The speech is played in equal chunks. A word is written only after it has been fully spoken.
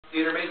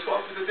Theater May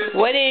 12th to the 15th.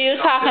 What are you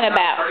talking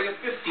about? Starting at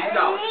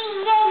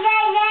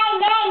 $15.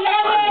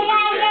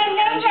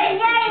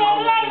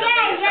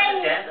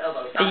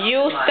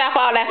 You stop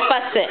all that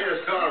fussing.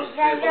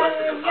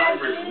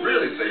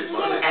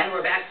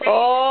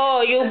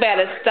 Oh, you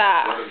better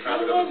stop.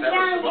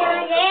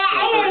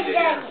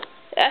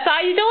 That's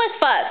all you do is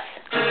fuss.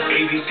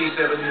 ABC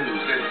 7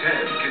 News at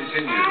 10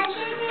 continues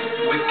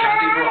with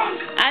Kathy Brock.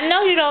 I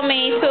know you don't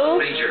mean to.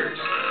 Majors.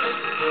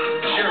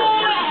 Cheryl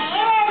Horton.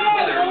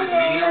 Weather with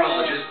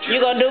meteorologist Jerry.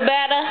 You gonna do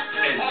better?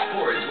 And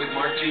sports with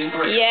Mark Jean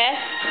Gray. Yes.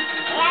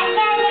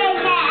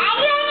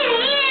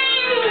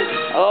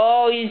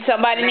 Oh,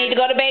 somebody need to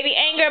go to baby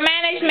anger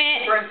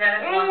management.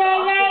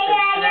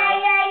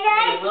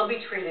 They will be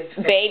treated.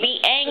 Baby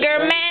anger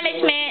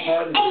management.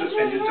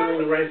 And you're doing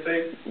the right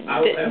thing.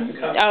 I will have to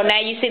come. Oh, now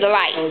you see the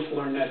light. I'm going to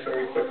learn that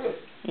very quickly.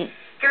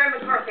 Gary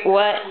McCarthy,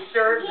 What? who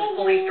serves as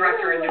police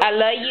director in New I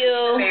love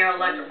you.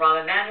 Mayor-elect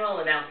Rahm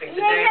Emanuel announcing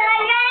today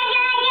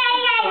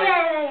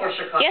for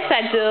Chicago. Yes,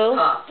 I do.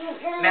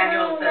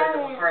 Emanuel says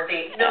that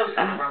McCarthy knows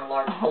how to run a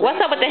large police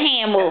What's up with the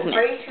hand movement?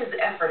 praised his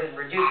effort in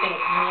reducing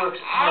Newark's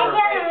murder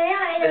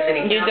rate. The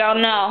city You don't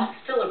know.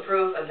 still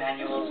approve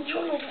Emanuel's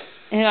choice.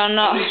 You don't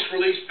know. Police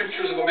released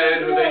pictures of a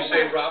man who they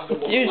say robbed a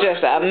woman. You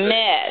just a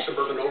mess.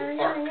 Suburban Oak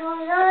Park. A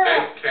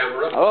bank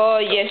camera.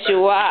 Oh, yes,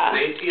 you are.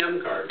 An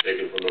ATM card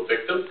taken from a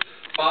victim.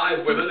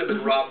 5 women have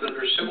been robbed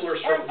under similar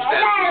circumstances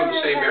in the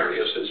same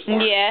area since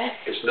March. Yes.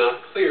 It's not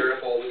clear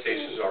if all the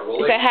cases are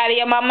Say related. hi to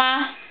your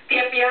mama. The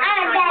FBI is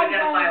trying to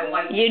identify a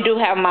white You do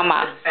have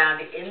mama. found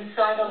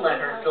inside a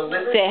letter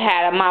delivered Say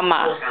hi to to the mama.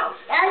 courthouse.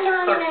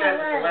 Clerk says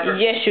the letter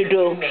Yes, you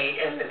do. made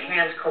as the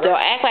trans Don't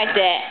act like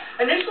that.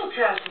 Initial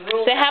tests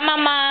ruled Say hi,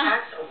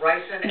 mama. tax,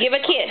 ricin, Give a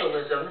kiss.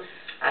 botulism.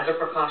 As a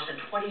precaution,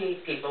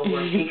 28 people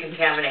were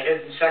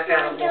decontaminated and checked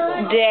out of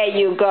local. There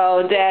you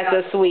go. That's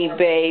a sweet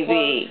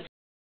baby.